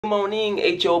Morning,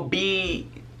 HOB.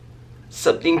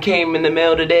 Something came in the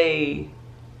mail today,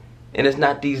 and it's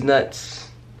not these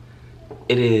nuts.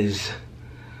 It is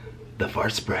the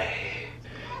fart spray.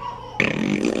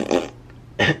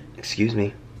 Excuse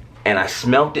me. And I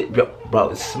smelt it, bro.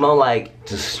 It smelled like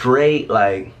just straight,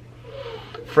 like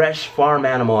fresh farm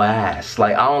animal ass.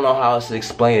 Like, I don't know how else to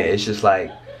explain it. It's just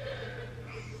like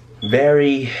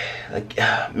very, like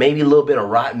maybe a little bit of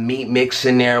rotten meat mixed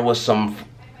in there with some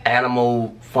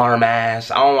animal farm ass.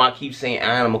 I don't know why I keep saying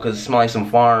animal, because it smells like some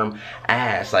farm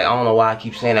ass. Like, I don't know why I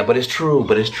keep saying that, but it's true. I'm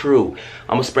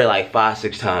gonna spray like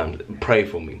 5-6 times. Pray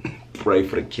for me. Pray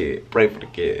for the kid. Pray for the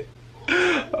kid.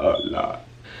 Oh Lord.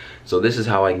 So this is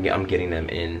how I'm getting them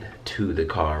into the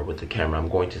car with the camera. I'm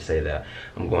going to say that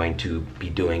I'm going to be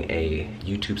doing a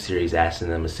YouTube series asking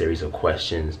them a series of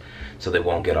questions so they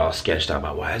won't get all sketched out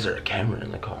about why is there a camera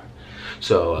in the car.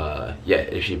 So yeah,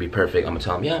 it should be perfect. I'm gonna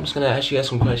tell them, yeah, I'm just gonna ask you guys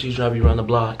some questions, drive you around the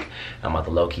block. I'm about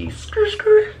to low key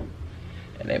skirt,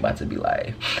 and they about to be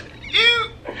like,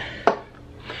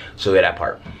 so yeah, that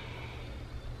part.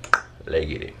 Let's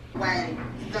get it.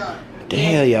 The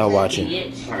hell y'all watching?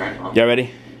 Y'all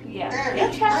ready? Yeah.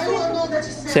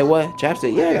 Say what?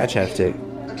 Chapstick? Yeah, I got chapstick.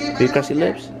 Do you crusty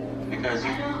lips?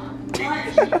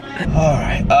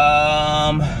 Alright,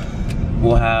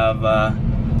 we'll have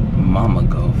Mama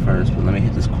go first, but let me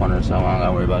hit this corner so I don't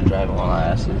gotta worry about driving while I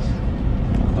ask this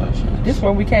question. This is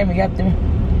where we came and got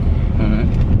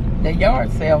the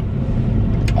yard sale.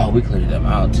 Oh, we cleared them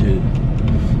out too.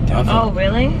 Oh,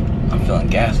 really? I'm feeling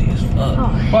gassy as fuck.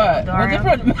 Oh, what? Was it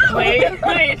from the wait,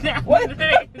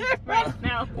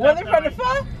 Was it from the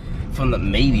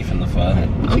phone? Maybe from the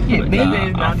phone. We get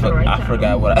busy. I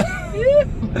forgot what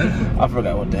I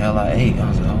forgot what the hell I ate. I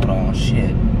was like, hold on,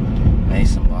 shit. I ate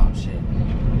some bomb shit.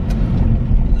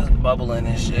 Just bubbling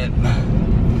and shit.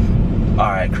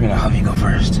 Alright, Karina, how about you go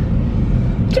first?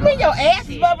 You mean your ass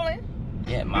is bubbling?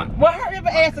 Yeah, my. Well, hurry up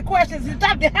and ask the questions.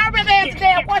 Stop the hurry up and ask the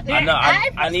damn questions. I know.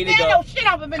 I need to go. No shit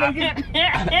off of it.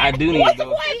 I do need What's to go.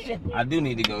 The question? I do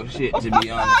need to go. Shit, to be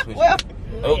honest with you. Well,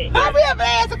 oh. hurry up and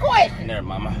ask the question. Never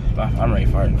mind. I'm ready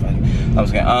for it. I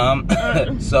was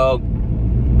gonna. So,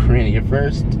 Karina, your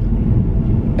first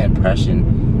impression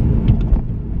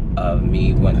of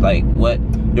me what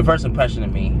your first impression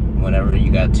of me whenever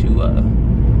you got to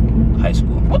high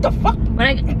school? What the fuck?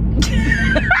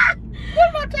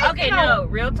 Okay, no,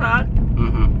 real talk.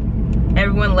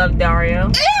 Everyone loved Dario.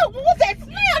 Ew, what's that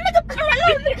smell? Nigga,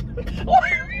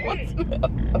 what smell?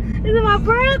 Is it my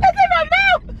breath? It's in my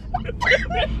mouth.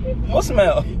 What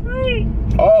smell?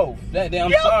 Oh, that damn.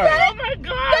 I'm sorry. Oh my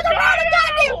god.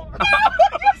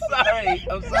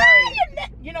 I'm sorry.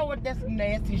 You know what? That's some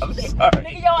nasty shit. I'm sorry.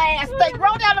 Nigga, your ass stink.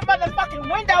 Roll down the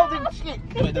motherfucking windows and shit.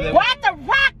 Why the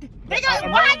rock?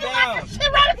 Nigga, why you got the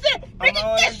shit right the shit? Nigga,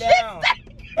 this shit stink.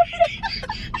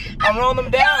 I'm rolling them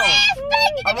down. Your ass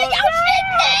stink. Nigga, your shit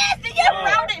nasty. You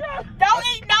wrote it. Don't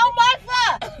eat no more pho.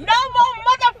 No more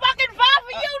motherfucking pho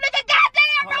for you, nigga.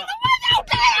 Goddamn, roll the window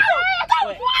down. What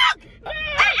the fuck?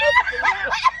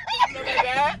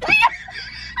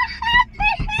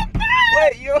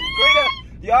 Wait, you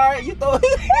alright? You throw it?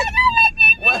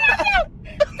 What?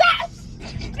 Stop!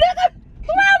 Nigga,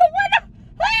 roll the window!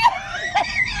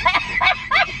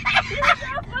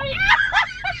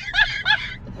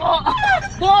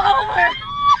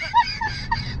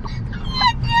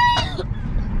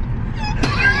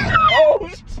 Oh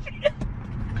shit!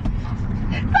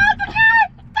 Stop the car!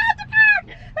 Stop the car!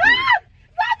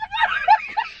 Stop the car!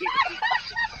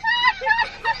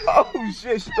 Oh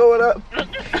shit, she throw it up.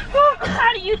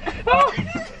 How do you?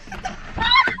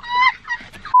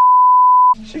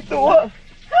 She threw up.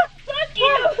 Fuck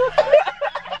you!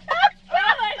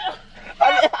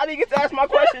 I didn't get to ask my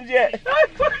questions yet.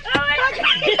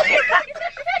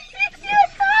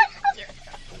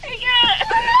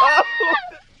 Oh,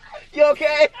 you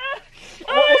okay?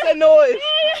 What's that noise?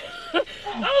 I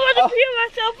want to pee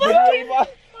myself.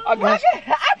 I got you. I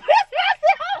pissed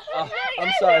myself!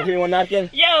 I'm sorry, you want napkin?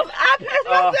 Yo, I pissed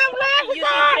myself last you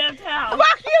time! can towel.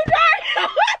 Fuck you,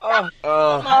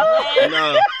 No.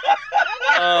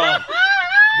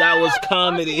 That was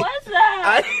comedy. What's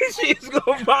that? She's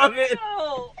gonna vomit.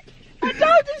 No. I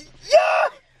told you! Yeah!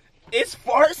 It's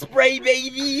fart spray,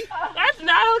 baby! That's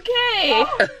not okay.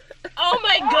 Oh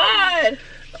my god.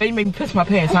 You made me piss my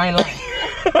pants, I ain't lying.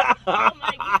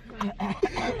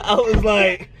 Oh my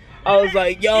god. I was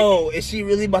like, yo, is she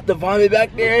really about to vomit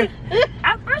back there?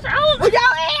 At first I was Well,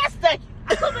 y'all ass stink!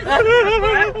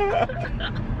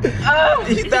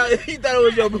 He thought it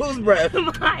was your booze breath.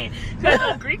 Mine. Because I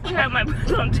was Greek to have my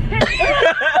breath on 10.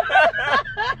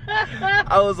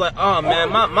 I was like, oh man,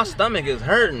 my stomach is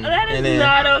hurting. That is and then,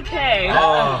 not okay.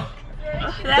 Oh,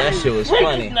 that shit was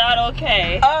funny. It's not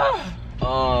okay.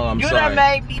 Oh, I'm You sorry. done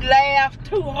made me laugh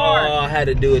too hard. Oh, I had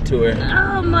to do it to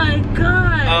her. Oh my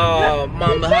god. Oh,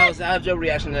 Mama, how's your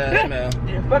reaction to that smell?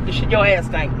 Yeah, fuck the shit, your ass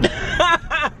stink.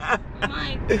 Oh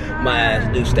my god. My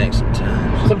ass do stink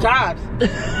sometimes. Sometimes.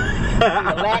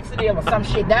 A laxative or some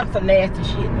shit, that's some nasty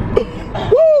shit.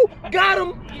 Woo! Got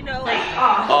him! You know, like,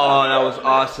 Oh, that was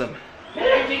awesome.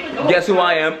 Guess who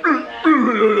I am?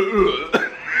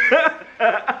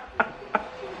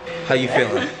 How you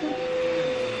feeling?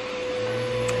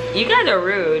 you guys are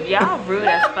rude. Y'all rude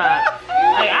as fuck.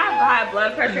 Like, I have high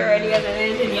blood pressure already as it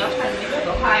is, and y'all trying to make it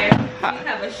go higher. You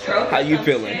have a stroke. How you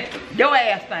feeling? Your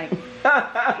ass stink.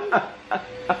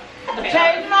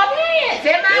 Change my pants.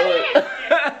 In my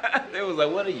pants. They was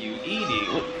like, what are you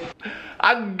eating?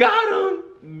 I got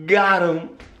him. Got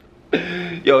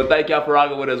him. Yo, thank y'all for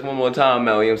rocking with us one more time,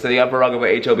 man. You know what I'm saying? Y'all for rocking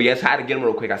with HOBS. I had to get them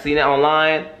real quick. I seen it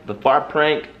online. The fart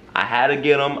prank. I had to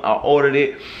get them. I ordered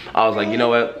it. I was like, you know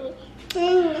what?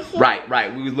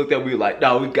 Right. We looked at, we were like,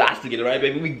 no, we got to get it, right,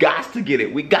 baby? We got to get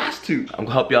it. We got to. I'm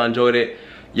gonna hope y'all enjoyed it.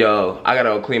 Yo, I gotta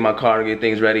go clean my car and get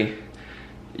things ready.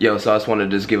 Yo, so I just wanted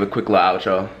to just give a quick little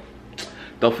outro.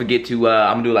 Don't forget to,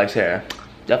 I'm gonna do like Sarah.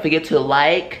 Don't forget to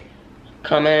like,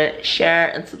 comment, share,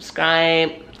 and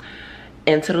subscribe.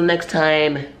 Until next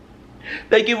time,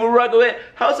 thank you for rocking with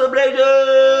House of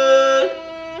Pleasure.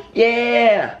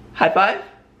 Yeah. High five.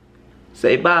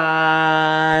 Say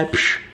bye.